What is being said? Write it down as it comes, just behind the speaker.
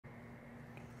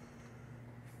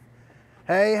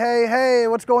Hey, hey, hey,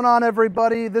 what's going on,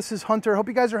 everybody? This is Hunter. Hope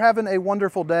you guys are having a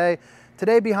wonderful day.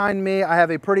 Today behind me, I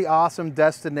have a pretty awesome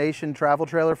destination travel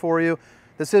trailer for you.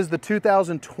 This is the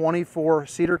 2024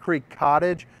 Cedar Creek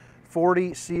Cottage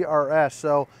 40CRS.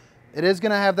 So it is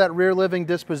gonna have that rear living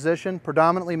disposition,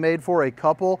 predominantly made for a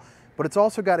couple, but it's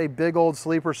also got a big old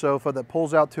sleeper sofa that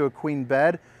pulls out to a queen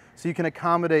bed, so you can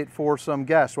accommodate for some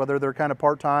guests, whether they're kind of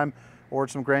part-time or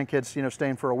some grandkids, you know,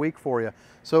 staying for a week for you.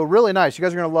 So really nice. You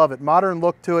guys are gonna love it. Modern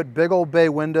look to it, big old bay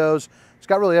windows. It's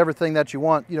got really everything that you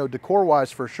want, you know, decor-wise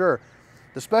for sure.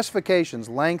 The specifications,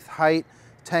 length, height,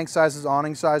 tank sizes,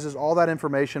 awning sizes, all that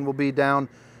information will be down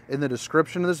in the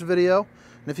description of this video.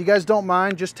 And if you guys don't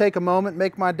mind, just take a moment,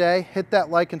 make my day, hit that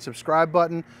like and subscribe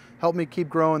button, help me keep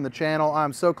growing the channel.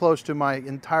 I'm so close to my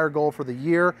entire goal for the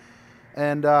year,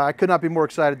 and I could not be more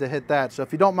excited to hit that. So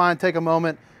if you don't mind, take a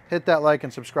moment, hit that like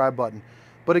and subscribe button.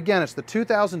 But again, it's the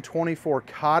 2024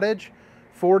 Cottage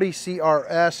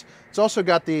 40CRS. It's also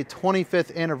got the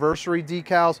 25th anniversary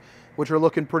decals, which are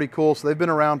looking pretty cool. So they've been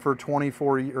around for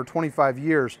 25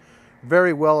 years.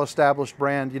 Very well established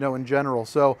brand, you know, in general.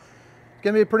 So it's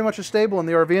gonna be pretty much a staple in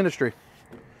the RV industry.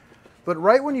 But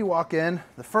right when you walk in,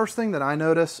 the first thing that I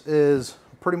notice is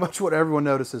pretty much what everyone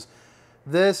notices.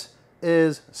 This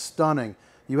is stunning.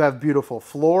 You have beautiful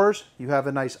floors, you have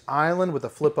a nice island with a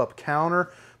flip-up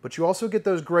counter, but you also get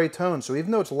those gray tones. So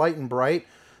even though it's light and bright,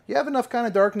 you have enough kind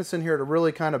of darkness in here to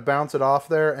really kind of bounce it off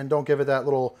there and don't give it that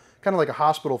little, kind of like a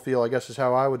hospital feel, I guess is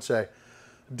how I would say.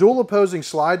 Dual opposing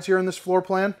slides here in this floor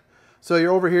plan. So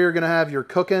you're over here, you're gonna have your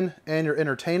cooking and your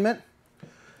entertainment.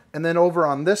 And then over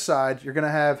on this side, you're gonna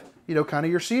have, you know, kind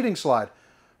of your seating slide.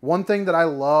 One thing that I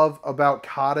love about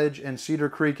Cottage and Cedar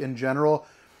Creek in general,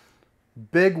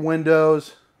 big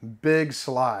windows, big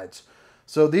slides.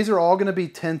 So these are all going to be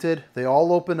tinted. They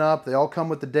all open up. They all come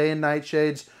with the day and night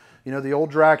shades, you know, the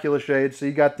old Dracula shades. So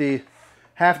you got the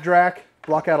half drac,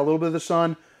 block out a little bit of the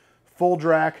sun, full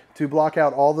drac to block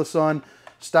out all the sun,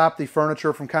 stop the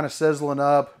furniture from kind of sizzling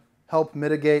up, help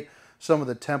mitigate some of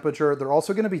the temperature. They're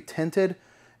also going to be tinted,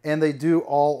 and they do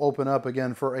all open up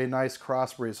again for a nice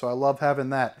cross breeze. So I love having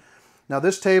that. Now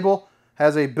this table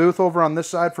has a booth over on this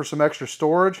side for some extra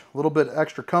storage, a little bit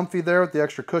extra comfy there with the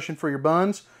extra cushion for your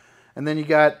buns. And then you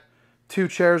got two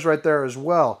chairs right there as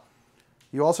well.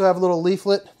 You also have a little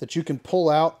leaflet that you can pull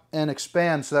out and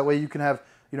expand, so that way you can have,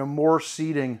 you know, more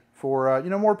seating for, you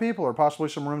know, more people, or possibly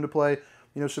some room to play,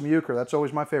 you know, some euchre. That's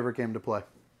always my favorite game to play.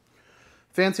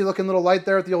 Fancy looking little light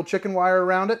there with the old chicken wire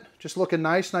around it. Just looking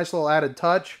nice, nice little added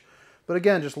touch. But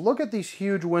again, just look at these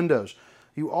huge windows.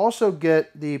 You also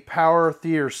get the power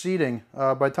theater seating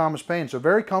by Thomas Paine. So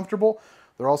very comfortable.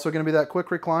 They're also going to be that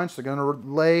quick recline, so they're going to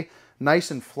lay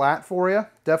nice and flat for you.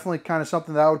 Definitely kind of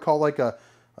something that I would call like a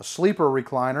sleeper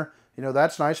recliner. You know,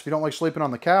 that's nice. If you don't like sleeping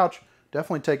on the couch,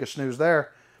 definitely take a snooze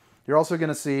there. You're also going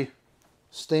to see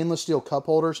stainless steel cup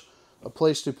holders, a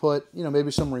place to put, you know, maybe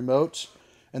some remotes.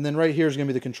 And then right here is going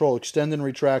to be the control, extend and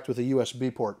retract with a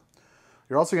USB port.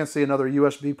 You're also going to see another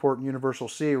USB port and universal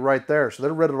C right there. So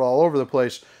they're riddled all over the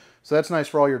place. So that's nice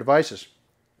for all your devices.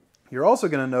 You're also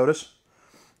going to notice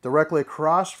directly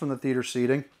across from the theater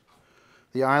seating,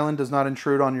 the island does not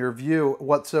intrude on your view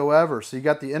whatsoever. So you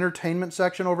got the entertainment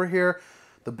section over here,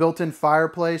 the built-in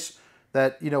fireplace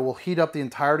that, you know, will heat up the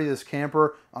entirety of this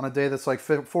camper on a day that's like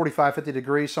 45, 50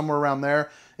 degrees, somewhere around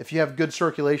there. If you have good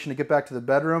circulation to get back to the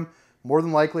bedroom, more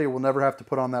than likely you will never have to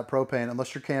put on that propane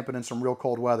unless you're camping in some real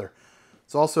cold weather.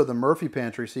 It's also the Murphy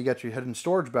pantry, so you got your hidden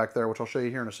storage back there, which I'll show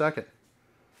you here in a second.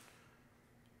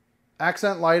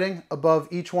 Accent lighting above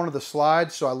each one of the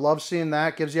slides, so I love seeing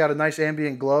that. Gives you out a nice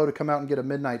ambient glow to come out and get a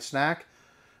midnight snack.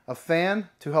 A fan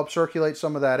to help circulate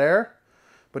some of that air.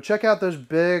 But check out those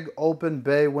big open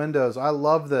bay windows. I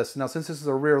love this. Now, since this is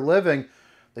a rear living,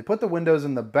 they put the windows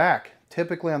in the back.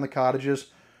 Typically on the cottages,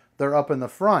 they're up in the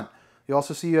front. You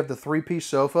also see you have the three-piece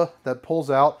sofa that pulls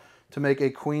out to make a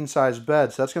queen-size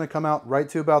bed. So that's going to come out right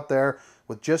to about there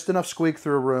with just enough squeak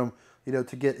through a room, you know,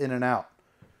 to get in and out.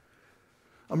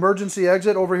 Emergency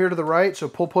exit over here to the right, so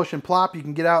pull, push, and plop. You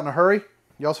can get out in a hurry.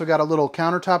 You also got a little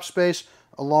countertop space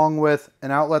along with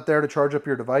an outlet there to charge up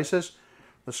your devices.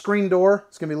 The screen door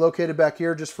is going to be located back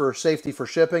here just for safety for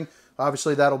shipping.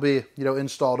 Obviously, that'll be, you know,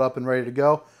 installed up and ready to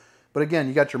go. But again,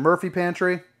 you got your Murphy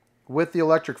pantry with the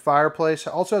electric fireplace.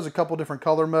 It also has a couple different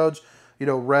color modes, you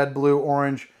know, red, blue,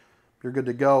 orange. You're good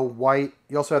to go. White.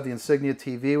 You also have the Insignia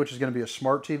TV, which is going to be a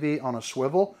smart TV on a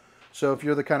swivel. So if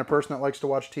you're the kind of person that likes to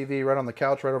watch TV right on the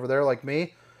couch right over there like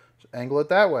me, just angle it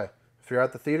that way. If you're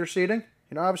at the theater seating,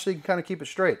 you know, obviously you can kind of keep it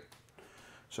straight.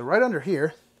 So right under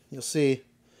here, you'll see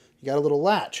you got a little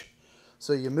latch.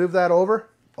 So you move that over,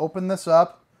 open this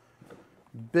up,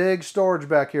 Big storage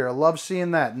back here. I love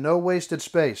seeing that. No wasted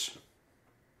space.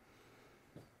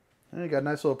 And you got a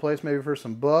nice little place maybe for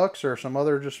some books or some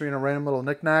other just, random little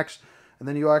knickknacks. And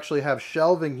then you actually have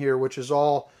shelving here, which is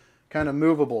all kind of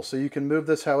movable. So you can move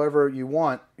this however you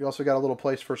want. You also got a little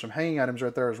place for some hanging items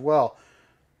right there as well.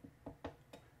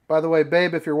 By the way,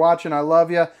 babe, if you're watching, I love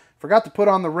you. Forgot to put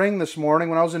on the ring this morning.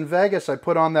 When I was in Vegas, I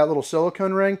put on that little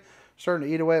silicone ring. Starting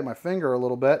to eat away at my finger a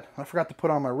little bit. I forgot to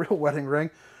put on my real wedding ring.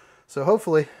 So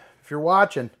hopefully, if you're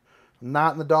watching, I'm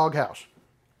not in the doghouse.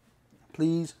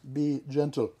 Please be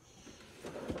gentle.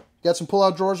 Got some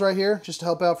pull-out drawers right here just to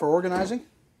help out for organizing.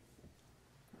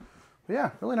 But yeah,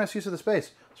 really nice use of the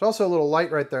space. There's also a little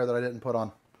light right there that I didn't put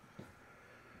on.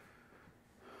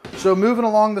 So moving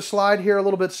along the slide here a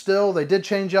little bit still, they did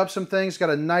change up some things.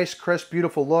 Got a nice, crisp,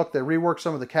 beautiful look. They reworked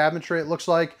some of the cabinetry, it looks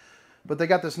like. But they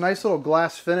got this nice little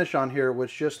glass finish on here,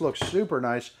 which just looks super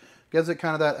nice. Gives it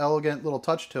kind of that elegant little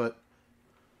touch to it.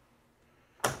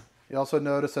 You also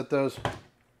notice that those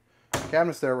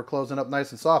cabinets there were closing up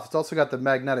nice and soft. It's also got the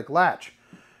magnetic latch.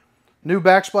 New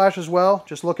backsplash as well,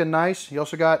 just looking nice. You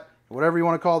also got whatever you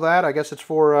want to call that. I guess it's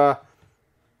for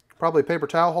probably a paper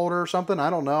towel holder or something. I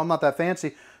don't know. I'm not that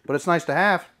fancy, but it's nice to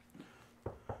have.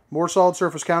 More solid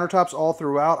surface countertops all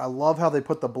throughout. I love how they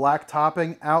put the black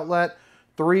topping outlet,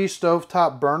 3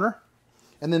 stovetop burner,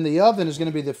 and then the oven is going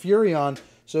to be the Furrion,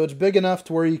 so it's big enough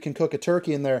to where you can cook a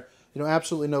turkey in there,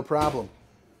 absolutely no problem.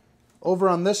 Over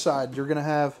on this side, you're going to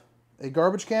have a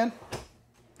garbage can,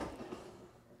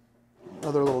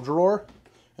 another little drawer,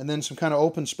 and then some kind of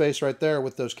open space right there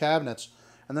with those cabinets.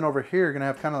 And then over here, you're going to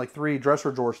have kind of like 3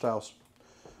 dresser drawer styles.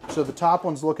 So the top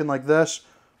one's looking like this.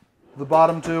 The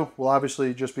bottom 2 will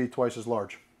obviously just be twice as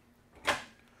large.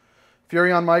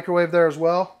 Furrion microwave there as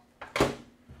well,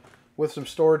 with some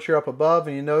storage here up above.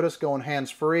 And you notice going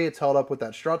hands-free, it's held up with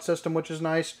that strut system, which is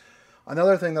nice.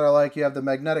 Another thing that I like, you have the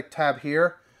magnetic tab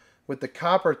here with the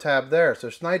copper tab there. So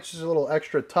it's nice, just a little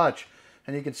extra touch.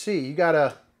 And you can see, you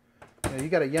gotta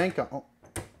yank on. Oh,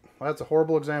 well, that's a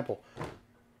horrible example.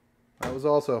 That was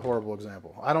also a horrible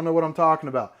example. I don't know what I'm talking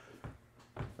about.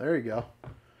 There you go.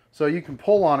 So you can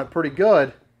pull on it pretty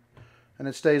good, and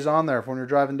it stays on there for when you're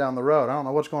driving down the road. I don't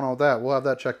know what's going on with that. We'll have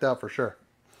that checked out for sure.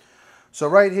 So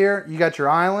right here, you got your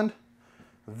island.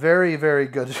 Very, very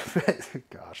good space.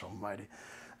 Gosh almighty.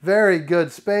 Very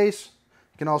good space.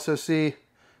 You can also see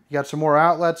you got some more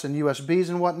outlets and USBs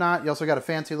and whatnot. You also got a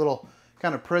fancy little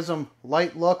kind of prism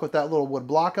light look with that little wood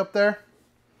block up there.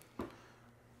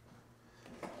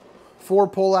 4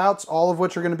 pull-outs, all of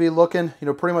which are going to be looking,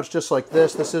 pretty much just like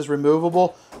this. This is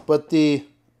removable, but the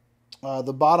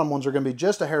bottom ones are going to be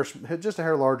just a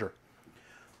hair larger.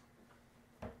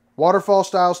 Waterfall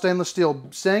style stainless steel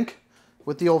sink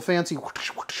with the old fancy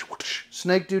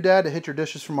snake doodad to hit your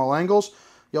dishes from all angles.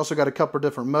 You also got a couple of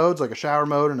different modes, like a shower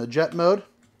mode and a jet mode.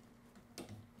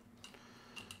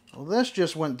 Well, this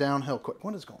just went downhill quick.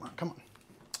 What is going on? Come on.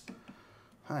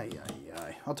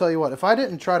 I'll tell you what, if I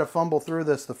didn't try to fumble through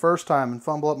this the first time and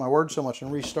fumble up my words so much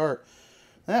and restart,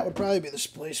 that would probably be the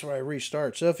place where I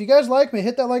restart. So if you guys like me,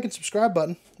 hit that like and subscribe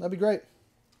button. That'd be great.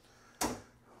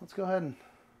 Let's go ahead and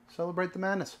celebrate the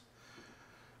madness.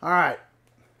 All right.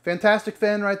 Fantastic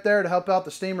fan right there to help out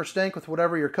the steam or stink with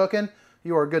whatever you're cooking.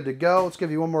 You are good to go. Let's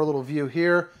give you one more little view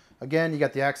here. Again, you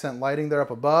got the accent lighting there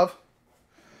up above.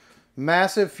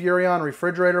 Massive Furrion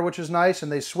refrigerator, which is nice, and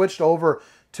they switched over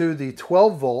to the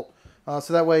 12 volt,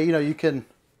 so that way you can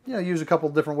use a couple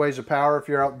different ways of power if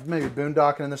you're out maybe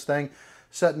boondocking in this thing,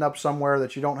 setting up somewhere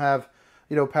that you don't have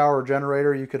power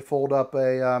generator. You could fold up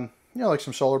a like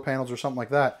some solar panels or something like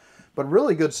that. But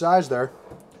really good size there.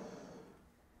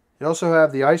 You also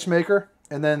have the ice maker,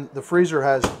 and then the freezer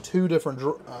has 2 different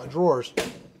drawers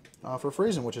for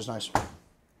freezing, which is nice.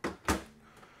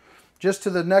 Just to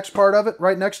the next part of it,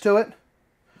 right next to it,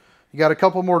 you got a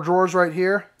couple more drawers right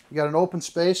here. You got an open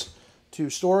space to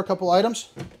store a couple items.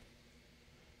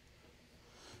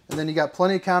 And then you got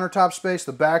plenty of countertop space,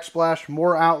 the backsplash,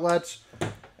 more outlets,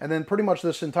 and then pretty much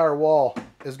this entire wall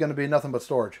is going to be nothing but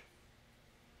storage.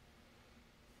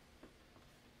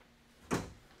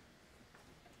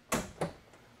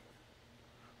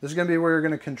 This is going to be where you're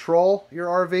going to control your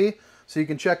RV, so you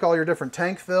can check all your different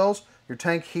tank fills, your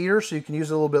tank heater, so you can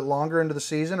use it a little bit longer into the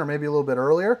season or maybe a little bit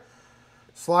earlier.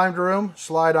 Slimed room,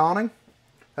 slide awning.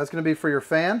 That's going to be for your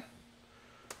fan.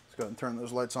 Let's go ahead and turn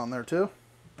those lights on there too.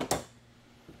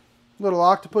 Little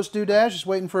octopus doodad, just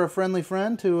waiting for a friendly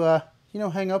friend to,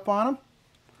 hang up on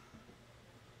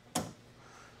him.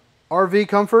 RV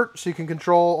comfort, so you can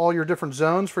control all your different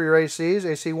zones for your ACs,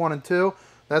 AC 1 and 2.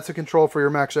 That's a control for your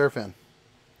max air fan.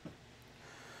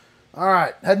 All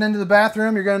right, heading into the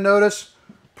bathroom, you're going to notice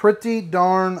Pretty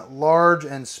darn large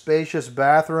and spacious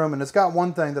bathroom, and it's got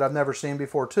one thing that I've never seen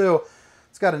before too.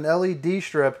 It's got an LED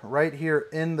strip right here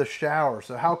in the shower.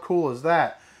 So how cool is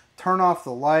that? Turn off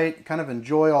the light, kind of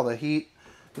enjoy all the heat,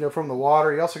 you know, from the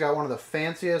water. You also got one of the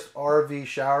fanciest RV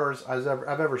showers I've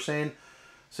ever seen.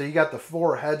 So you got the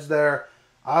 4 heads there.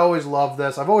 I always love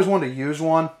this. I've always wanted to use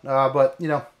one, but you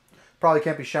know, probably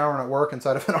can't be showering at work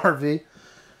inside of an RV.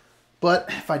 But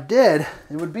if I did,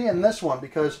 it would be in this one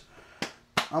because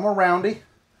I'm a roundy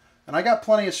and I got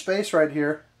plenty of space right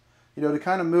here, you know, to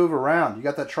kind of move around. You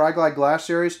got that Tri-Glide glass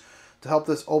series to help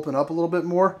this open up a little bit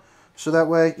more. So that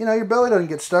way, you know, your belly doesn't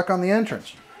get stuck on the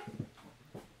entrance.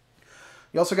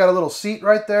 You also got a little seat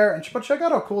right there. But check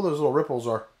out how cool those little ripples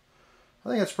are. I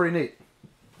think that's pretty neat.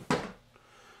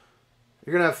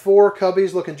 You're going to have 4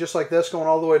 cubbies looking just like this going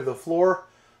all the way to the floor.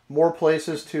 More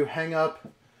places to hang up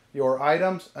your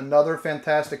items. Another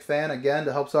fantastic fan, again,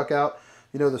 to help suck out,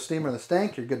 you know, the steam or the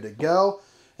stank. You're good to go.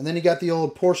 And then you got the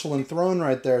old porcelain throne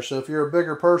right there. So if you're a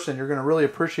bigger person, you're going to really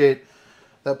appreciate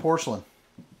that porcelain.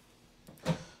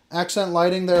 Accent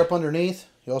lighting there up underneath.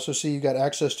 You also see you got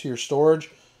access to your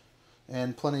storage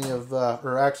and plenty of,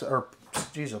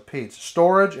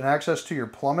 storage and access to your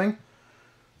plumbing.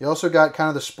 You also got kind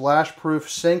of the splash-proof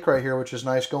sink right here, which is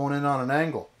nice going in on an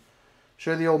angle.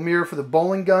 Show you the old mirror for the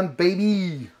bowling gun,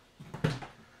 baby.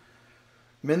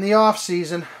 I'm in the off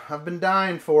season. I've been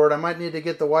dying for it. I might need to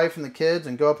get the wife and the kids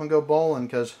and go up and go bowling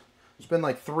because it's been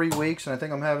like 3 weeks and I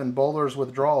think I'm having bowler's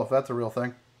withdrawal, if that's a real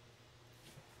thing.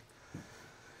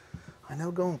 I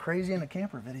know going crazy in a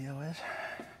camper video is.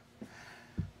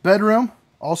 Bedroom,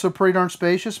 also pretty darn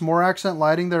spacious. More accent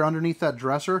lighting there underneath that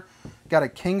dresser. Got a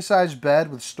king-size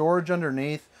bed with storage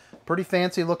underneath. Pretty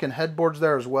fancy looking headboards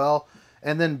there as well.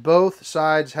 And then both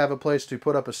sides have a place to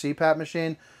put up a CPAP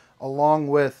machine along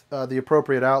with the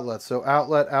appropriate outlets. So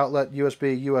outlet,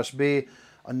 USB, USB,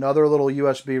 another little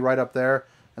USB right up there.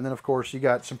 And then, of course, you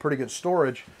got some pretty good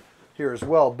storage here as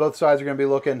well. Both sides are going to be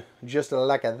looking just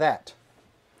like that.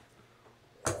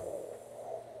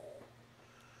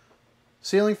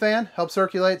 Ceiling fan, helps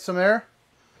circulate some air.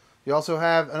 You also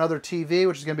have another TV,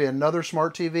 which is going to be another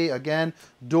smart TV. Again,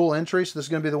 dual entry, so this is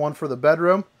going to be the one for the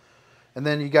bedroom. And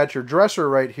then you got your dresser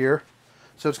right here.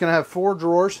 So it's going to have 4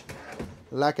 drawers,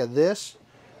 like this.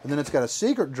 And then it's got a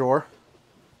secret drawer,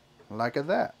 like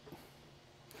that.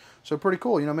 So pretty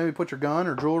cool. You know, maybe put your gun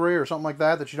or jewelry or something like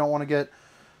that that you don't want to get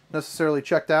necessarily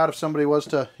checked out if somebody was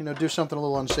to, you know, do something a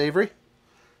little unsavory.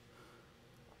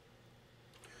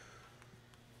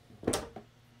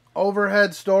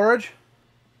 Overhead storage.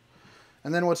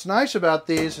 And then what's nice about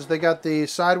these is they got the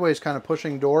sideways kind of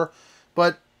pushing door,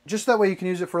 but just that way you can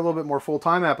use it for a little bit more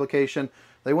full-time application.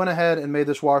 They went ahead and made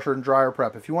this washer and dryer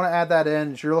prep. If you want to add that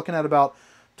in, you're looking at about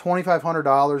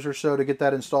 $2,500 or so to get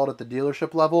that installed at the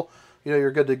dealership level. You know,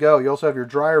 you're good to go. You also have your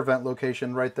dryer vent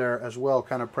location right there as well,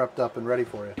 kind of prepped up and ready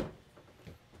for you.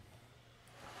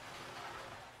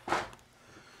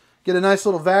 Get a nice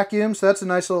little vacuum, so that's a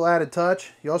nice little added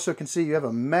touch. You also can see you have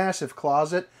a massive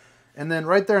closet. And then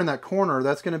right there in that corner,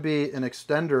 that's going to be an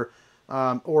extender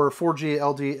or 4G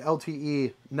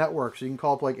LTE network. So you can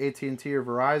call up like AT&T or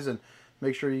Verizon.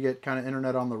 Make sure you get kind of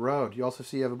internet on the road. You also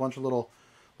see you have a bunch of little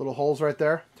holes right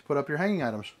there to put up your hanging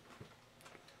items.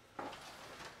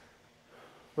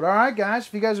 But all right, guys,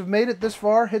 if you guys have made it this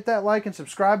far, hit that like and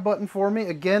subscribe button for me.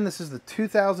 Again, this is the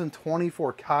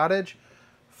 2024 Cottage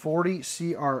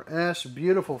 40CRS.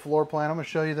 Beautiful floor plan. I'm going to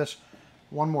show you this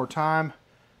one more time.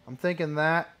 I'm thinking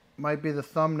that might be the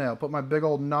thumbnail. Put my big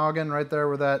old noggin right there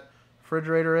where that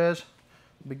refrigerator is.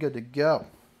 Be good to go.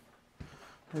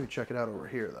 Maybe check it out over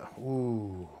here, though.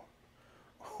 Ooh.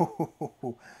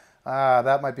 Ah,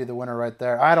 that might be the winner right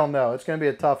there. I don't know. It's going to be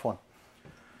a tough one.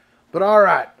 But all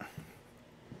right.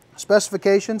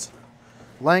 Specifications,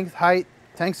 length, height,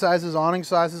 tank sizes, awning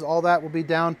sizes, all that will be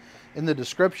down in the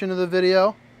description of the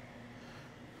video.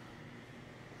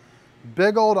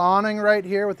 Big old awning right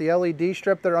here with the LED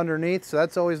strip there underneath, so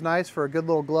that's always nice for a good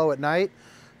little glow at night.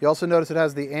 You also notice it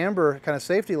has the amber kind of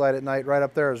safety light at night right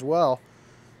up there as well.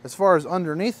 As far as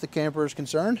underneath the camper is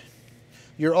concerned,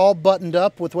 you're all buttoned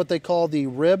up with what they call the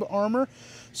rib armor.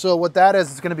 So what that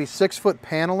is, it's going to be 6-foot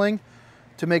paneling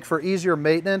to make for easier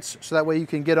maintenance, so that way you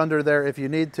can get under there if you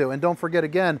need to. And don't forget,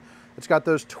 again, it's got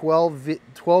those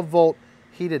 12-volt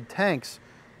heated tanks,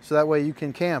 so that way you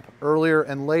can camp earlier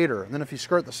and later. And then if you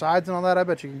skirt the sides and all that, I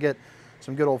bet you can get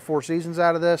some good old 4 seasons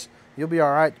out of this. You'll be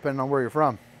all right depending on where you're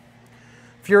from.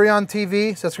 Furrion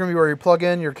TV, so that's going to be where you plug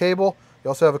in your cable. You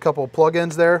also have a couple of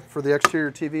plug-ins there for the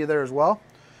exterior TV there as well.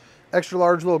 Extra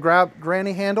large little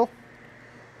granny handle.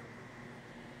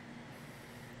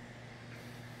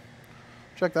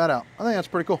 Check that out. I think that's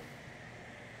pretty cool.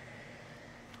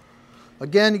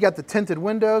 Again, you got the tinted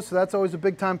windows, so that's always a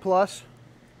big time plus.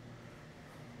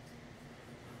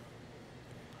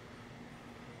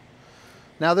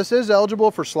 Now this is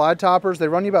eligible for slide toppers. They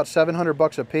run you about 700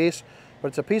 bucks a piece, but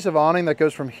it's a piece of awning that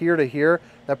goes from here to here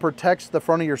that protects the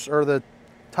front of your, or the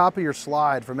top of your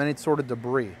slide from any sort of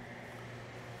debris.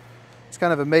 It's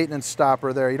kind of a maintenance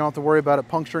stopper there. You don't have to worry about it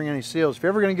puncturing any seals. If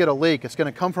you're ever gonna get a leak, it's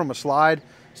gonna come from a slide.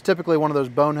 It's typically one of those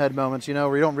bonehead moments, you know,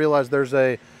 where you don't realize there's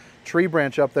a tree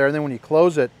branch up there, and then when you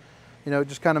close it, you know, it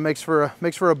just kind of makes for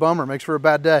a bummer, makes for a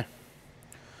bad day.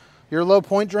 Your low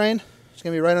point drain is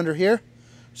gonna be right under here.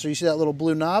 So you see that little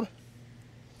blue knob?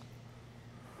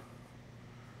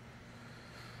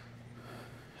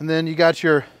 And then you got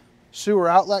your sewer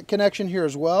outlet connection here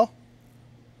as well,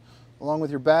 along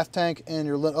with your bath tank and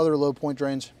your other low point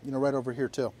drains, you know, right over here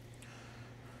too.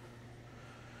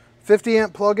 50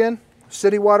 amp plug-in,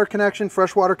 city water connection,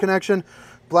 fresh water connection,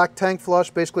 black tank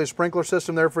flush, basically a sprinkler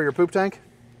system there for your poop tank.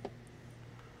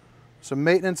 Some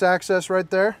maintenance access right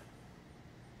there.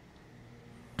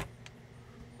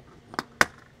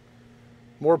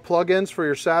 More plug-ins for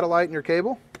your satellite and your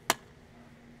cable.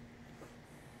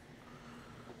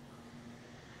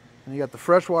 And you got the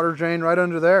fresh water drain right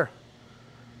under there.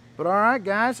 But all right,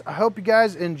 guys, I hope you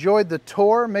guys enjoyed the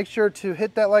tour. Make sure to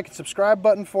hit that like and subscribe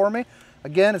button for me.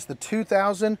 Again, it's the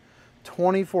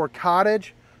 2024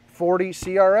 Cottage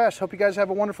 40CRS. Hope you guys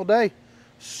have a wonderful day.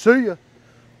 See ya.